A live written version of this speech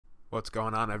What's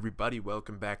going on, everybody?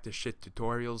 Welcome back to Shit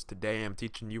Tutorials. Today I'm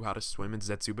teaching you how to swim in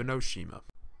Zetsubou no Shima.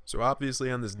 So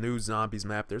obviously on this new zombies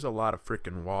map there's a lot of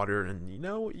freaking water, and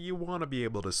you want to be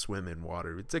able to swim in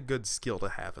water. It's a good skill to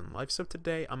have in life. So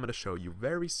today I'm going to show you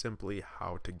very simply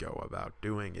how to go about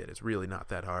doing it. It's really not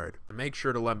that hard. And make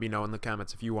sure to let me know in the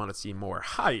comments if you want to see more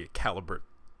high caliber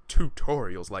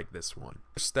tutorials like this one.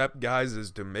 First step, guys, is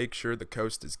to make sure the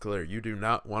coast is clear. You do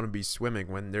not want to be swimming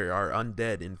when there are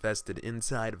undead infested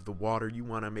inside of the water. You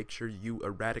want to make sure you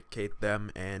eradicate them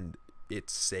and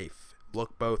it's safe.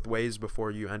 Look both ways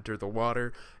before you enter the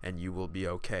water and you will be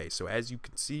okay. So as you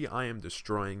can see, I am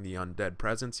destroying the undead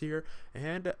presence here,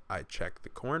 and I checked the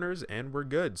corners and we're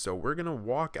good. So we're gonna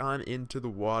walk on into the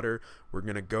water. We're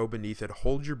gonna go beneath it.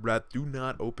 Hold your breath. Do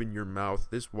not open your mouth.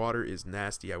 This water is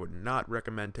nasty. I would not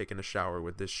recommend taking a shower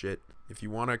with this shit. If you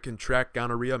want to contract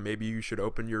gonorrhea, maybe you should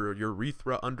open your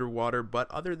urethra underwater, but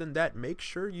other than that, make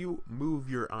sure you move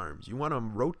your arms. You want to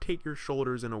rotate your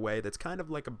shoulders in a way that's kind of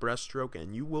like a breaststroke,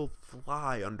 and you will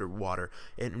fly underwater,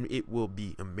 and it will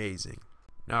be amazing.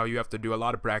 Now, you have to do a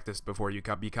lot of practice before you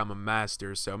become a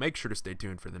master, so make sure to stay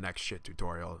tuned for the next shit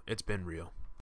tutorial. It's been real.